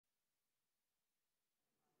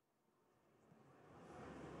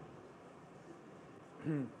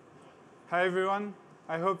Hi everyone,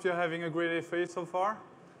 I hope you're having a great day so far.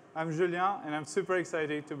 I'm Julien and I'm super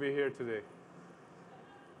excited to be here today.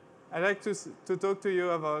 I'd like to talk to you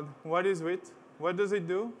about what is Wit, what does it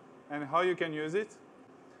do, and how you can use it.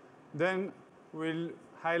 Then we'll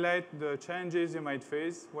highlight the challenges you might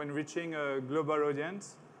face when reaching a global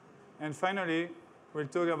audience. And finally, we'll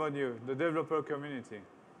talk about you, the developer community.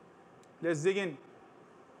 Let's dig in.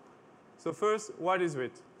 So first, what is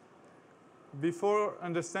Wit? Before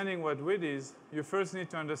understanding what Wit is, you first need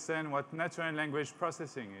to understand what natural language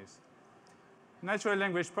processing is. Natural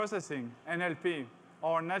language processing, NLP,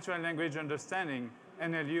 or natural language understanding,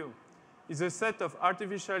 NLU, is a set of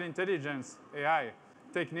artificial intelligence, AI,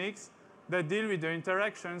 techniques that deal with the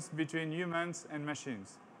interactions between humans and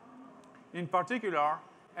machines. In particular,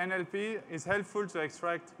 NLP is helpful to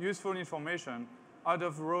extract useful information out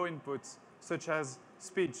of raw inputs, such as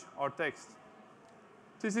speech or text.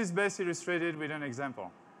 This is best illustrated with an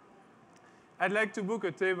example. I'd like to book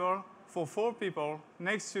a table for 4 people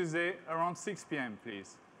next Tuesday around 6 p.m.,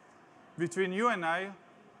 please. Between you and I,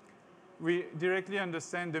 we directly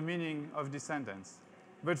understand the meaning of this sentence.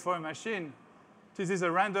 But for a machine, this is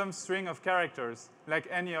a random string of characters like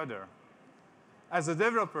any other. As a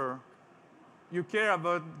developer, you care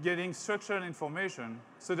about getting structured information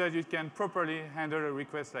so that you can properly handle a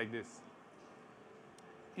request like this.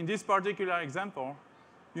 In this particular example,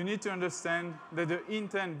 you need to understand that the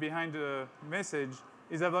intent behind the message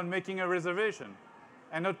is about making a reservation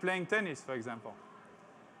and not playing tennis, for example.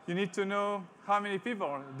 You need to know how many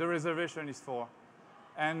people the reservation is for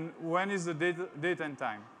and when is the date and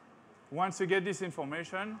time. Once you get this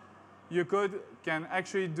information, your code can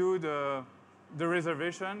actually do the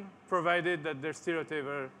reservation, provided that there's still a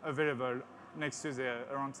table available next Tuesday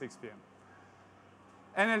around 6 p.m.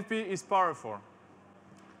 NLP is powerful.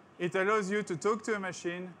 It allows you to talk to a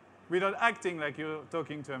machine without acting like you're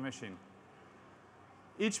talking to a machine.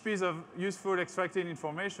 Each piece of useful extracted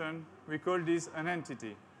information, we call this an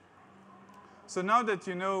entity. So now that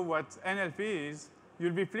you know what NLP is,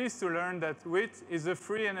 you'll be pleased to learn that Wit is a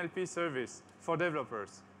free NLP service for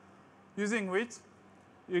developers. Using Wit,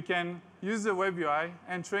 you can use the web UI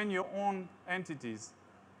and train your own entities,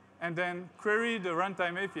 and then query the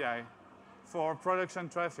runtime API for production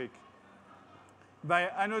traffic.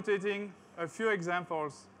 By annotating a few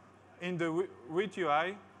examples in the Wit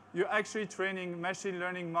UI, you're actually training machine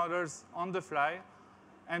learning models on the fly,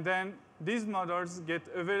 and then these models get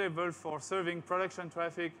available for serving production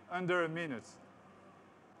traffic under a minute.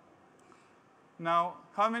 Now,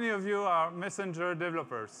 how many of you are Messenger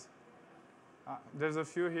developers? There's a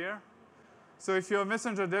few here. So if you're a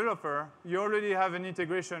Messenger developer, you already have an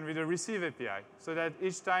integration with the Receive API, so that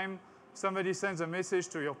each time somebody sends a message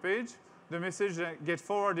to your page, the message gets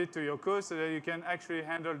forwarded to your code so that you can actually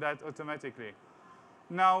handle that automatically.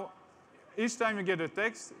 Now, each time you get a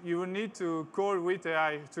text, you will need to call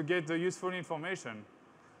Wit.ai to get the useful information.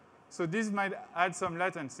 So this might add some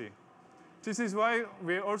latency. This is why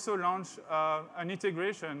we also launched an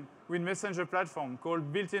integration with Messenger platform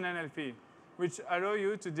called Built-in NLP, which allow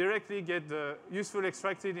you to directly get the useful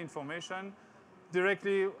extracted information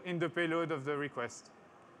directly in the payload of the request.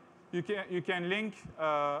 You can link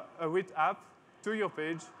a Wit app to your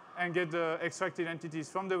page and get the extracted entities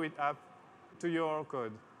from the Wit app to your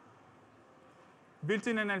code.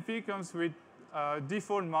 Built-in NLP comes with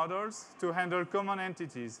default models to handle common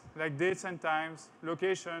entities like dates and times,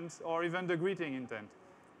 locations, or even the greeting intent.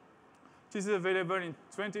 This is available in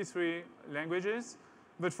 23 languages,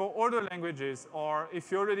 but for other languages, or if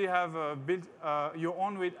you already have built your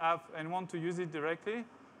own Wit app and want to use it directly,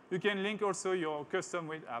 you can link also your custom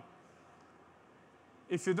Wit app.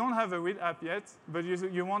 If you don't have a Wit app yet, but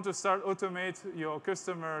you want to start automate your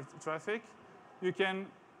customer traffic, you can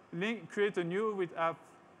create a new Wit app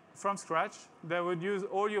from scratch that would use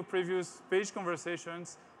all your previous page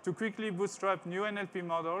conversations to quickly bootstrap new NLP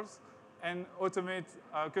models and automate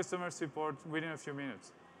customer support within a few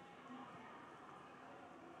minutes.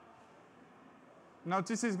 Now,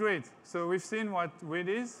 this is great. So we've seen what Wit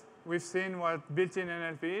is. We've seen what built-in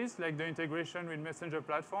NLP is, like the integration with Messenger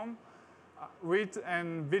platform. Wit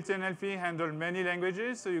and built-in NLP handle many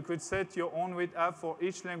languages, so you could set your own Wit app for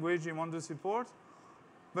each language you want to support.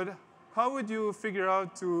 But how would you figure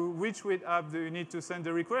out to which Wit app do you need to send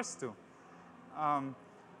the request to?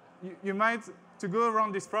 You might, to go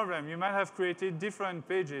around this problem, you might have created different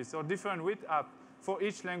pages or different Wit app for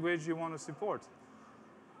each language you want to support.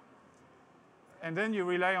 And then you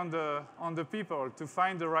rely on the people to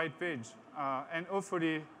find the right page and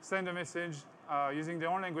hopefully send a message using their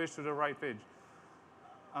own language to the right page.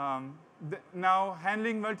 Now,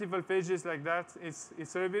 handling multiple pages like that, it's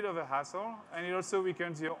a little bit of a hassle, and it also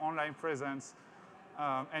weakens your online presence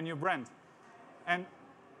and your brand. And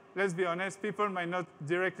let's be honest, people might not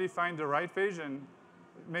directly find the right page, and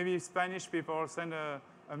maybe Spanish people send a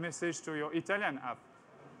message to your Italian app.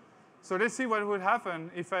 So let's see what would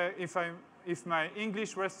happen if my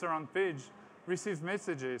English restaurant page receives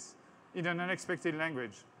messages in an unexpected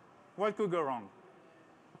language. What could go wrong?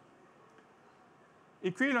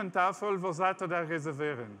 Ik wil een tafel voor zaterdag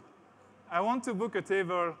reserveren. I want to book a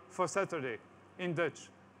table for Saturday in Dutch.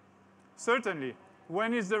 Certainly.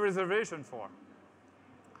 When is the reservation for?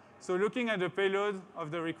 So looking at the payload of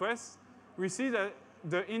the request, we see that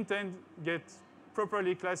the intent gets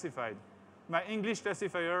properly classified. My English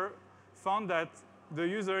classifier found that the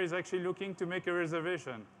user is actually looking to make a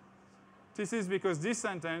reservation. This is because this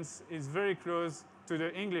sentence is very close to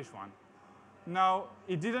the English one. Now,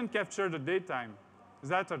 it didn't capture the date time,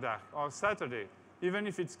 zaterdag or Saturday, even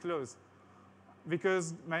if it's close,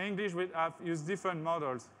 because my English Wit app uses different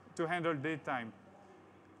models to handle date time.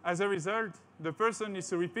 As a result, the person needs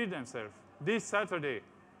to repeat themselves. This Saturday,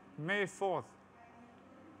 May 4th.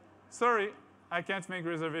 Sorry, I can't make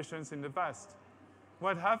reservations in the past.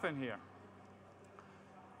 What happened here?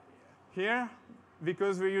 Here,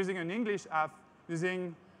 because we're using an English app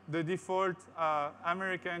using the default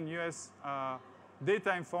American US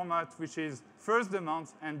datetime format, which is first the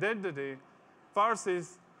month and then the day,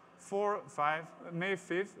 parses May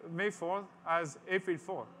 4th as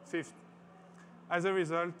April 5th. As a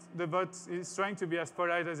result, the bot is trying to be as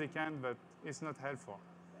polite as it can, but it's not helpful.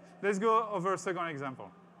 Let's go over a second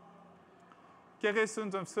example. Care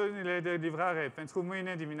sunt opțiunile de livrare pentru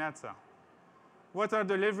mâine dimineața? What are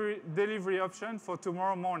the delivery options for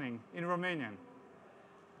tomorrow morning in Romanian?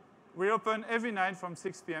 We open every night from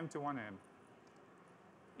 6 p.m. to 1 a.m.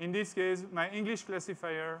 In this case, my English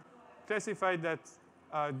classifier classified that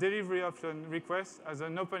delivery option request as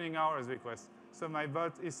an opening hours request. So my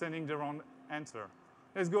bot is sending the wrong answer.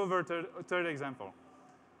 Let's go over a third example.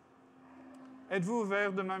 Êtes-vous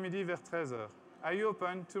ouvert demain midi vers 13h? Are you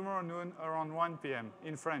open tomorrow noon around 1 p.m.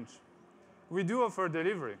 in French? We do offer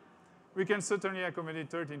delivery. We can certainly accommodate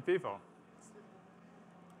 13 people.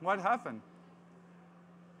 What happened?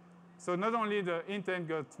 So not only the intent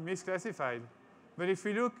got misclassified, but if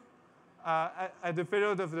we look at the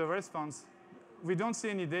payload of the response, we don't see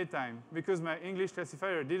any date time because my English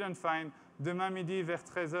classifier didn't find demain midi vers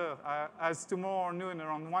 13h as tomorrow noon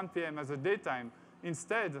around 1 p.m. as a date time.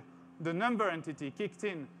 Instead, the number entity kicked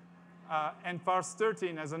in and parsed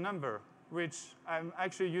 13 as a number, which I'm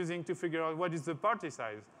actually using to figure out what is the party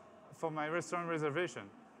size for my restaurant reservation.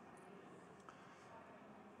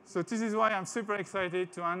 So this is why I'm super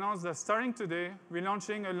excited to announce that starting today, we're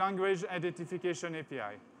launching a language identification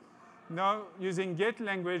API. Now, using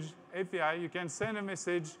getLanguage API, you can send a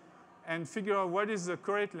message and figure out what is the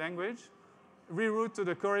correct language, reroute to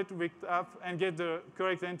the correct Wit app, and get the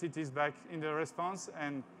correct entities back in the response,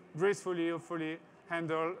 and gracefully, hopefully,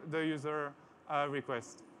 handle the user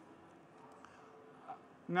request.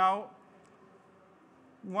 Now,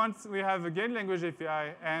 once we have a getLanguage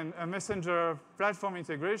API and a messenger platform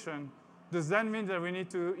integration, does that mean that we need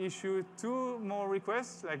to issue 2 more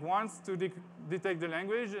requests, like once to detect the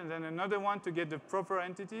language and then another one to get the proper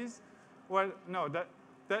entities? Well, no, that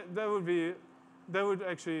would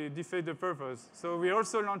actually defeat the purpose. So we're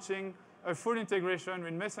also launching a full integration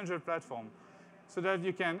with messenger platform so that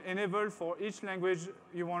you can enable for each language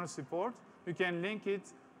you want to support, you can link it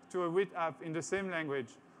to a Wit app in the same language.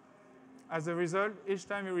 As a result, each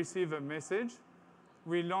time you receive a message,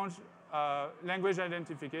 we launch language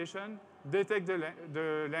identification, detect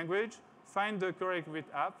the language, find the correct Wit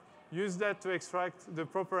app, use that to extract the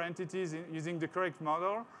proper entities using the correct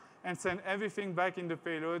model, and send everything back in the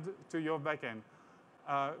payload to your backend,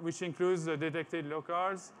 which includes the detected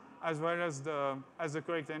locals as well as the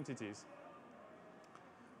correct entities.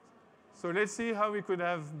 So let's see how we could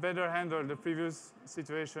have better handled the previous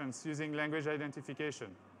situations using language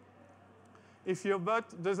identification. If your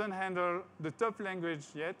bot doesn't handle the top language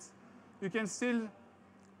yet, you can still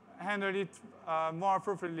handle it more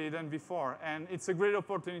appropriately than before, and it's a great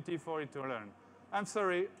opportunity for it to learn. I'm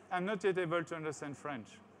sorry, I'm not yet able to understand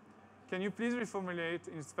French. Can you please reformulate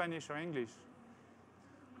in Spanish or English?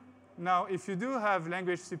 Now, if you do have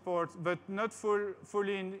language support, but not fully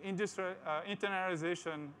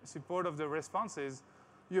internalization support of the responses,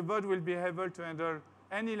 your bot will be able to handle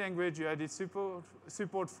any language you added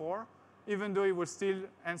support for, even though it will still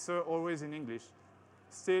answer always in English.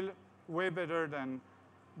 Still way better than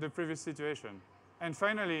the previous situation. And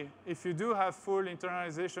finally, if you do have full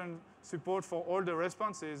internalization support for all the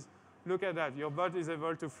responses, Look at that. Your bot is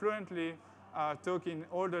able to fluently talk in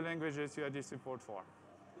all the languages you added support for.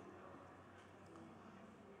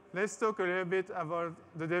 Let's talk a little bit about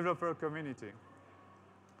the developer community.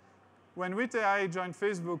 When Wit.ai joined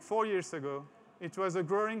Facebook 4 years ago, it was a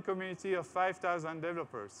growing community of 5,000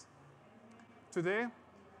 developers. Today,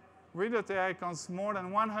 Wit.ai counts more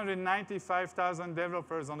than 195,000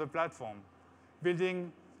 developers on the platform,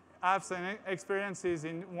 building apps and experiences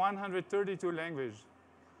in 132 languages.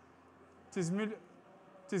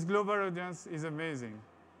 This global audience is amazing.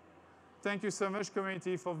 Thank you so much,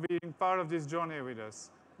 community, for being part of this journey with us.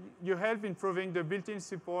 You help improving the built-in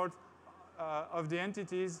support of the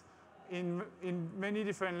entities in many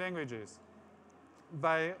different languages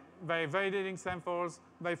by validating samples,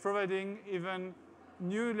 by providing even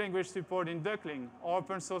new language support in Duckling or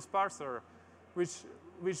open source parser,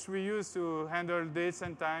 which we use to handle dates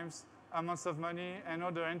and times, amounts of money, and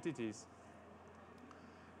other entities.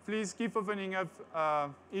 Please keep opening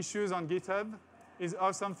up issues on GitHub. It's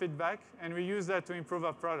awesome feedback, and we use that to improve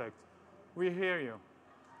our product. We hear you.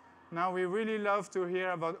 Now, we really love to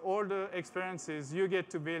hear about all the experiences you get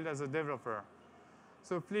to build as a developer.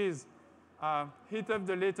 So please, hit up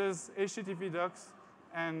the latest HTTP docs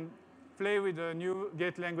and play with the new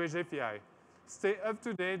Get Language API. Stay up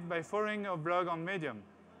to date by following our blog on Medium.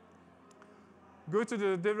 Go to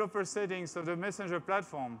the developer settings of the Messenger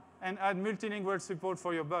platform and add multilingual support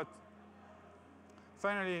for your bot.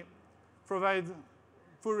 Finally, provide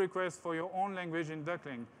pull requests for your own language in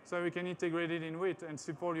Duckling so we can integrate it in Wit and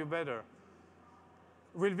support you better.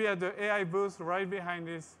 We'll be at the AI booth right behind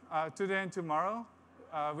this today and tomorrow.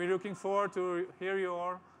 We're looking forward to hear you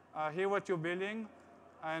all, hear what you're building,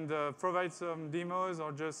 and provide some demos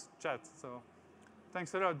or just chat. So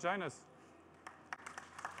thanks a lot. Join us.